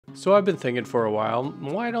So I've been thinking for a while,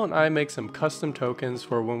 why don't I make some custom tokens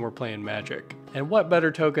for when we're playing Magic? And what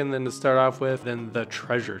better token than to start off with than the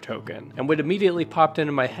treasure token? And what immediately popped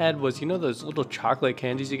into my head was, you know those little chocolate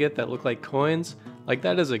candies you get that look like coins? Like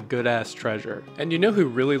that is a good ass treasure. And you know who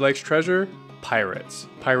really likes treasure? Pirates.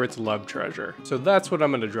 Pirates love treasure. So that's what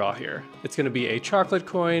I'm going to draw here. It's going to be a chocolate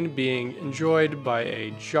coin being enjoyed by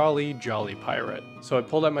a jolly pirate. So I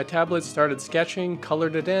pulled out my tablet, started sketching,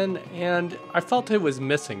 colored it in, and I felt it was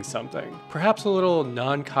missing something. Perhaps a little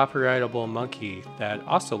non-copyrightable monkey that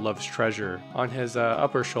also loves treasure on his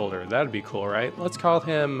upper shoulder. That'd be cool, right? Let's call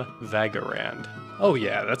him Vagarand. Oh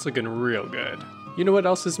yeah, that's looking real good. You know what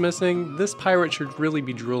else is missing? This pirate should really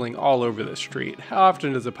be drooling all over the street. How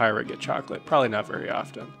often does a pirate get chocolate? Probably not very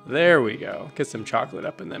often. There we go. Get some chocolate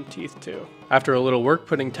up in them teeth too. After a little work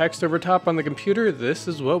putting text over top on the computer, this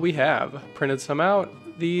is what we have. Printed some out.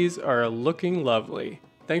 These are looking lovely.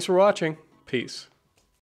 Thanks for watching. Peace.